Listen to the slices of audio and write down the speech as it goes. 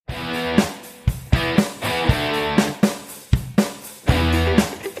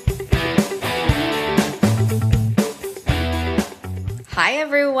Hi,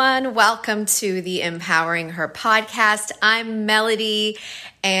 everyone. Welcome to the Empowering Her podcast. I'm Melody,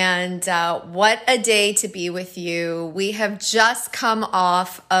 and what a day to be with you. We have just come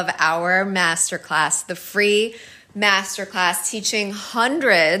off of our masterclass, the free masterclass teaching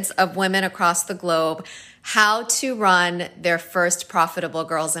hundreds of women across the globe how to run their first profitable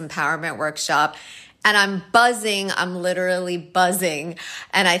girls empowerment workshop. And I'm buzzing. I'm literally buzzing.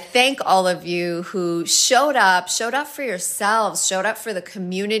 And I thank all of you who showed up for yourselves, showed up for the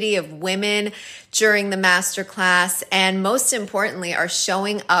community of women during the masterclass, and most importantly, are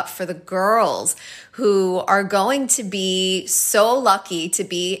showing up for the girls who are going to be so lucky to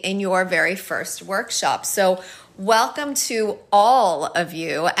be in your very first workshop. So welcome to all of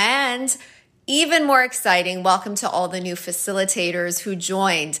you. And even more exciting, welcome to all the new facilitators who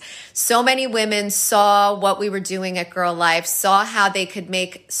joined. So many women saw what we were doing at Girl Life, saw how they could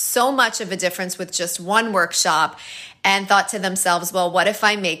make so much of a difference with just one workshop, and thought to themselves, well, what if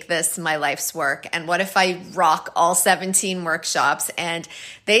I make this my life's work? And what if I rock all 17 workshops? And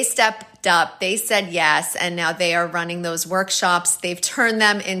they stepped up, they said yes, and now they are running those workshops. They've turned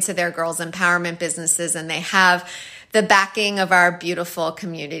them into their girls' empowerment businesses, and they have the backing of our beautiful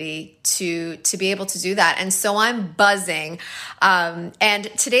community to be able to do that. And so I'm buzzing. And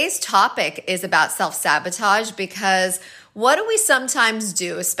today's topic is about self-sabotage, because what do we sometimes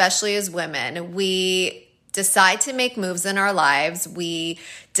do, especially as women? We decide to make moves in our lives. We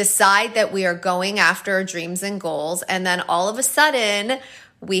decide that we are going after our dreams and goals. And then all of a sudden,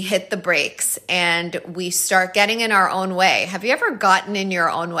 we hit the brakes and we start getting in our own way. Have you ever gotten in your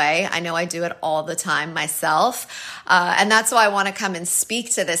own way? I know I do it all the time myself. And that's why I want to come and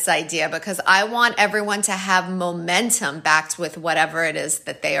speak to this idea, because I want everyone to have momentum backed with whatever it is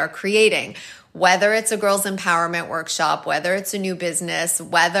that they are creating. Whether it's a girls empowerment workshop, whether it's a new business,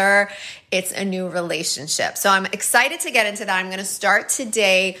 whether it's a new relationship. So I'm excited to get into that. I'm going to start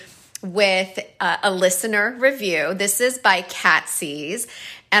today with a listener review. This is by Catsies,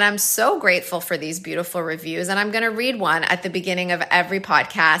 and I'm so grateful for these beautiful reviews, and I'm going to read one at the beginning of every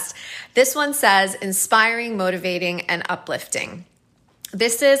podcast. This one says, inspiring, motivating, and uplifting.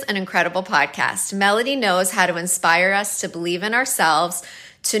 This is an incredible podcast. Melody knows how to inspire us to believe in ourselves,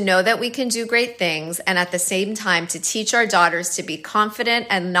 to know that we can do great things, and at the same time to teach our daughters to be confident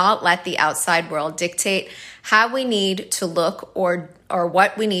and not let the outside world dictate how we need to look or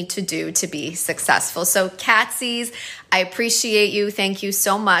what we need to do to be successful. So Catsies, I appreciate you. Thank you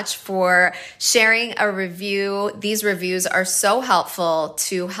so much for sharing a review. These reviews are so helpful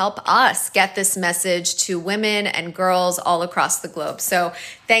to help us get this message to women and girls all across the globe. So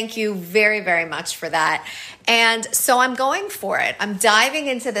thank you very, very much for that. And so I'm going for it. I'm diving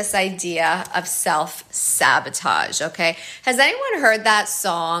into this idea of self-sabotage, okay? Has anyone heard that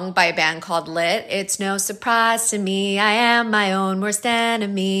song by a band called Lit? It's no surprise to me, I am my own worst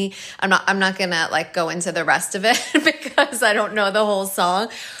enemy. I'm not gonna go into the rest of it because I don't know the whole song.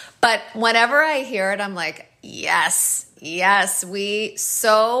 But whenever I hear it, I'm like, yes, we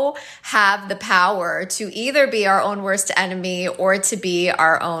so have the power to either be our own worst enemy or to be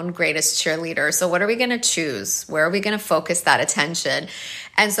our own greatest cheerleader. So what are we going to choose? Where are we going to focus that attention?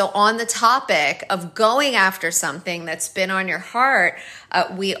 And so on the topic of going after something that's been on your heart,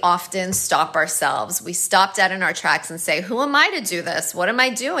 we often stop ourselves. We stop dead in our tracks and say, who am I to do this? What am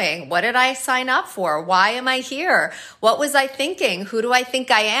I doing? What did I sign up for? Why am I here? What was I thinking? Who do I think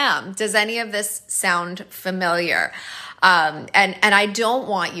I am? Does any of this sound familiar? And I don't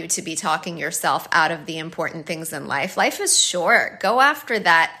want you to be talking yourself out of the important things in life. Life is short. Go after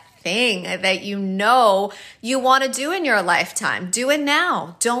that thing that you know you want to do in your lifetime. Do it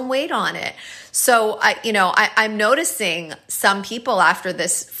now. Don't wait on it. So I'm noticing some people after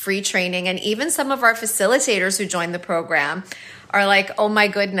this free training, and even some of our facilitators who joined the program, are like, oh my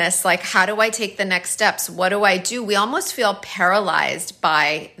goodness, how do I take the next steps? What do I do? We almost feel paralyzed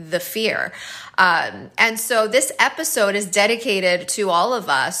by the fear. And so this episode is dedicated to all of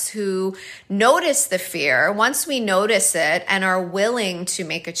us who notice the fear. Once we notice it and are willing to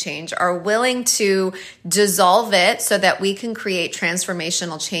make a change, are willing to dissolve it so that we can create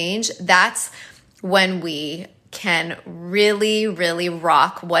transformational change, that's when we can really, really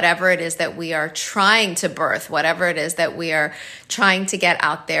rock whatever it is that we are trying to birth, whatever it is that we are trying to get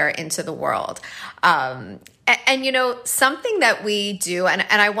out there into the world. And something that we do, and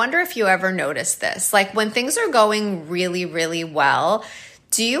I wonder if you ever notice this, when things are going really, really well,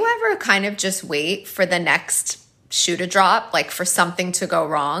 do you ever kind of just wait for the next shoe to drop, for something to go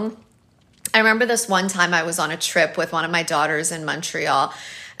wrong? I remember this one time I was on a trip with one of my daughters in Montreal.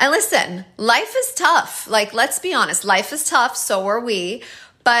 And listen, life is tough. Let's be honest, life is tough. So are we.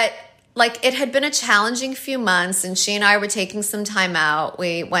 But like it had been a challenging few months, and she and I were taking some time out.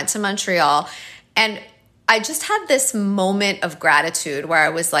 We went to Montreal, and I just had this moment of gratitude where I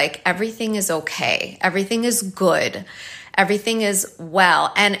was like, everything is okay. Everything is good. Everything is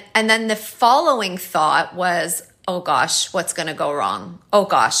well. And then the following thought was, oh gosh, what's going to go wrong? Oh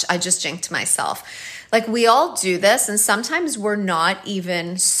gosh, I just jinxed myself. Like we all do this, and sometimes we're not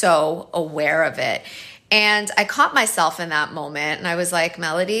even so aware of it. And I caught myself in that moment, and I was like,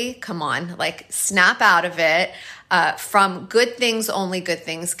 Melody, come on, like snap out of it. From good things, only good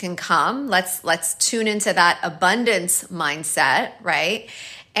things can come. Let's tune into that abundance mindset, right?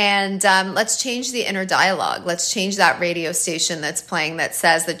 And let's change the inner dialogue. Let's change that radio station that's playing that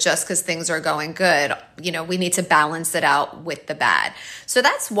says that just because things are going good, we need to balance it out with the bad. So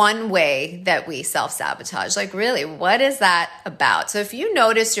that's one way that we self-sabotage. Like really, what is that about? So if you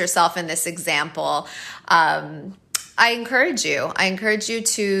notice yourself in this example, I encourage you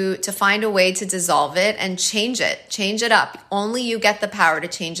to find a way to dissolve it and change it up. Only you get the power to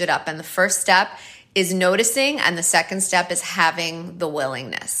change it up. And the first step is noticing, and the second step is having the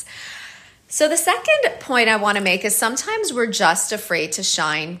willingness. So the second point I want to make is sometimes we're just afraid to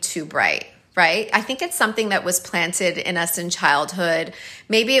shine too bright, right? I think it's something that was planted in us in childhood.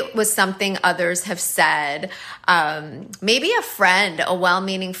 Maybe it was something others have said. Maybe a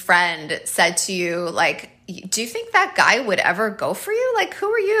well-meaning friend said to you, like, do you think that guy would ever go for you? Like, who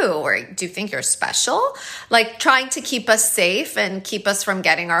are you? Or do you think you're special? Like trying to keep us safe and keep us from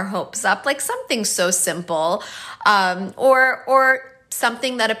getting our hopes up. Like something so simple. Or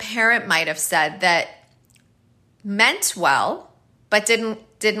something that a parent might have said that meant well, but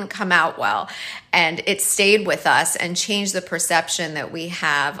didn't come out well. And it stayed with us and changed the perception that we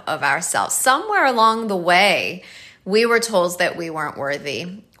have of ourselves. Somewhere along the way, we were told that we weren't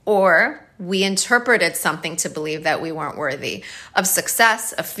worthy, or we interpreted something to believe that we weren't worthy of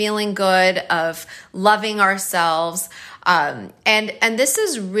success, of feeling good, of loving ourselves. And this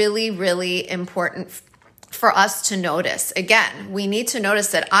is really, really important for us to notice. Again, we need to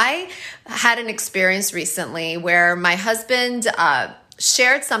notice that I had an experience recently where my husband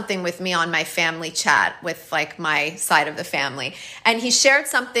shared something with me on my family chat with like my side of the family. And he shared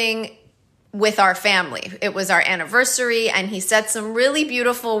something with our family. It was our anniversary, and he said some really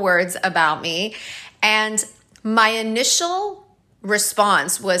beautiful words about me. And my initial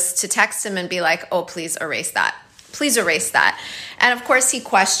response was to text him and be like, oh, please erase that. Please erase that. And of course, he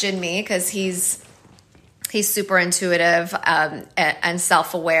questioned me because he's super intuitive and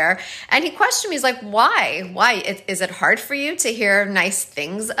self-aware. And he questioned me. He's like, why? Why? Is it hard for you to hear nice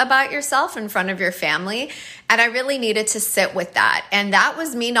things about yourself in front of your family? And I really needed to sit with that. And that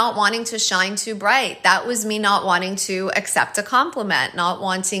was me not wanting to shine too bright. That was me not wanting to accept a compliment, not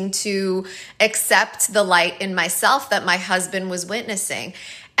wanting to accept the light in myself that my husband was witnessing.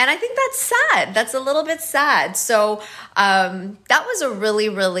 And I think that's sad. That's a little bit sad. So that was a really,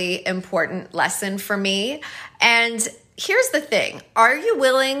 really important lesson for me. And here's the thing. Are you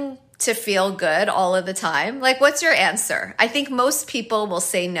willing to feel good all of the time? Like, what's your answer? I think most people will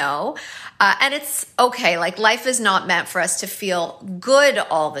say no. And it's okay. Like, life is not meant for us to feel good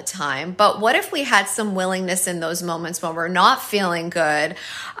all the time. But what if we had some willingness in those moments when we're not feeling good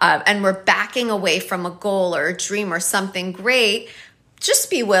and we're backing away from a goal or a dream or something great?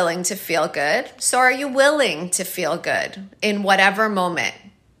 Just be willing to feel good. So are you willing to feel good in whatever moment?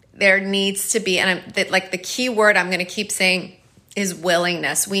 There needs to be, and the key word I'm going to keep saying is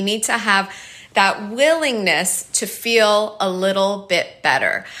willingness. We need to have that willingness to feel a little bit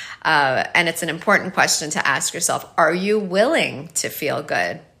better. And it's an important question to ask yourself. Are you willing to feel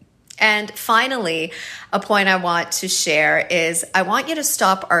good? And finally, a point I want to share is I want you to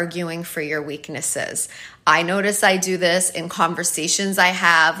stop arguing for your weaknesses. I notice I do this in conversations I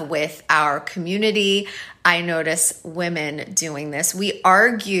have with our community. I notice women doing this. We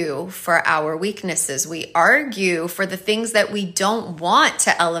argue for our weaknesses. We argue for the things that we don't want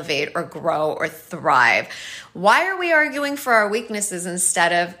to elevate or grow or thrive. Why are we arguing for our weaknesses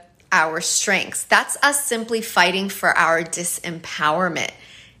instead of our strengths? That's us simply fighting for our disempowerment.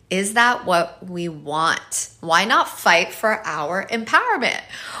 Is that what we want? Why not fight for our empowerment?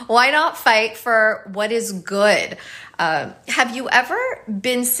 Why not fight for what is good? Have you ever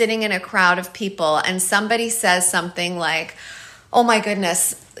been sitting in a crowd of people and somebody says something like, oh my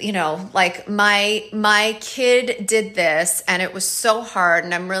goodness, like my kid did this and it was so hard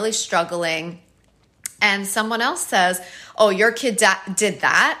and I'm really struggling. And someone else says, oh, your kid did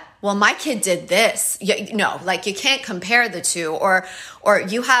that? Well, my kid did this. Like you can't compare the two. Or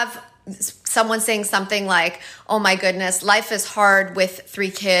you have someone saying something like, oh my goodness, life is hard with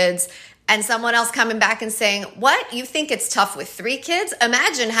 3 kids and someone else coming back and saying, what? You think it's tough with 3 kids?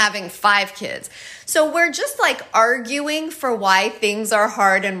 Imagine having 5 kids. So we're just like arguing for why things are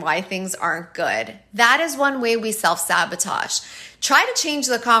hard and why things aren't good. That is one way we self-sabotage. Try to change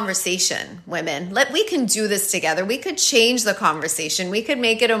the conversation, women. We can do this together. We could change the conversation. We could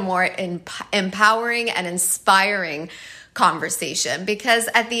make it a more empowering and inspiring conversation, because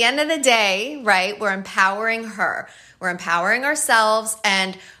at the end of the day, right, we're empowering her. We're empowering ourselves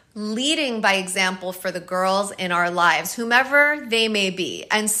and leading by example for the girls in our lives, whomever they may be.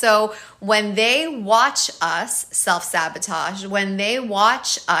 And so when they watch us self-sabotage, when they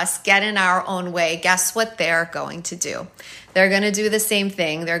watch us get in our own way, guess what they're going to do? They're going to do the same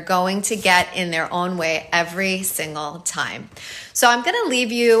thing. They're going to get in their own way every single time. So I'm going to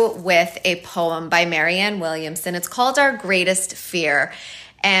leave you with a poem by Marianne Williamson. It's called Our Greatest Fear.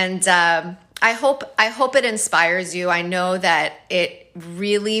 And I hope it inspires you. I know that it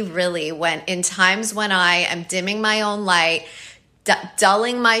really, when in times when I am dimming my own light,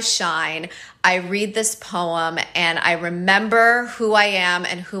 dulling my shine, I read this poem and I remember who I am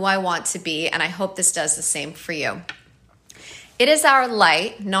and who I want to be. And I hope this does the same for you. It is our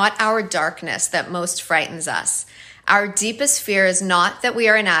light, not our darkness, that most frightens us. Our deepest fear is not that we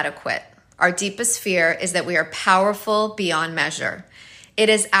are inadequate. Our deepest fear is that we are powerful beyond measure. It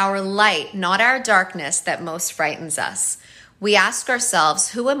is our light, not our darkness, that most frightens us. We ask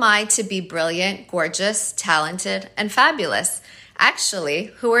ourselves, who am I to be brilliant, gorgeous, talented, and fabulous? Actually,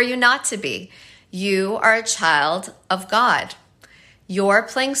 who are you not to be? You are a child of God. Your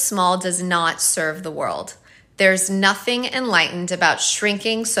playing small does not serve the world. There's nothing enlightened about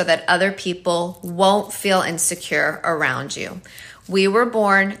shrinking so that other people won't feel insecure around you. We were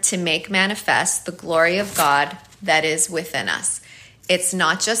born to make manifest the glory of God that is within us. It's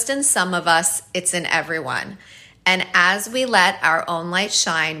not just in some of us, it's in everyone. And as we let our own light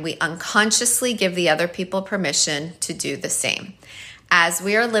shine, we unconsciously give the other people permission to do the same. As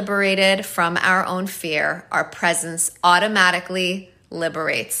we are liberated from our own fear, our presence automatically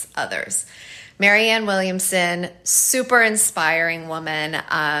liberates others. Marianne Williamson, super inspiring woman,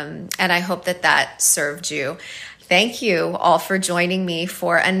 and I hope that served you. Thank you all for joining me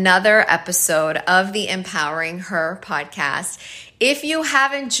for another episode of the Empowering Her podcast. If you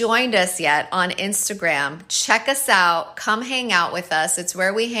haven't joined us yet on Instagram, check us out. Come hang out with us. It's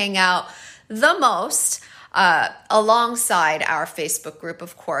where we hang out the most, alongside our Facebook group,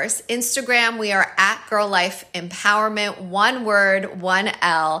 of course. Instagram, we are at Girl Life Empowerment, one word, one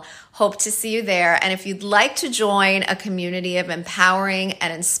L. Hope to see you there. And if you'd like to join a community of empowering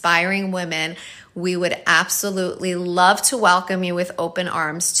and inspiring women, we would absolutely love to welcome you with open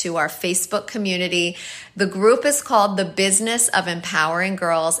arms to our Facebook community. The group is called The Business of Empowering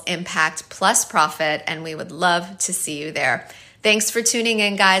Girls, Impact Plus Profit, and we would love to see you there. Thanks for tuning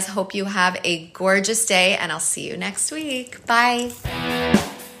in, guys. Hope you have a gorgeous day, and I'll see you next week. Bye.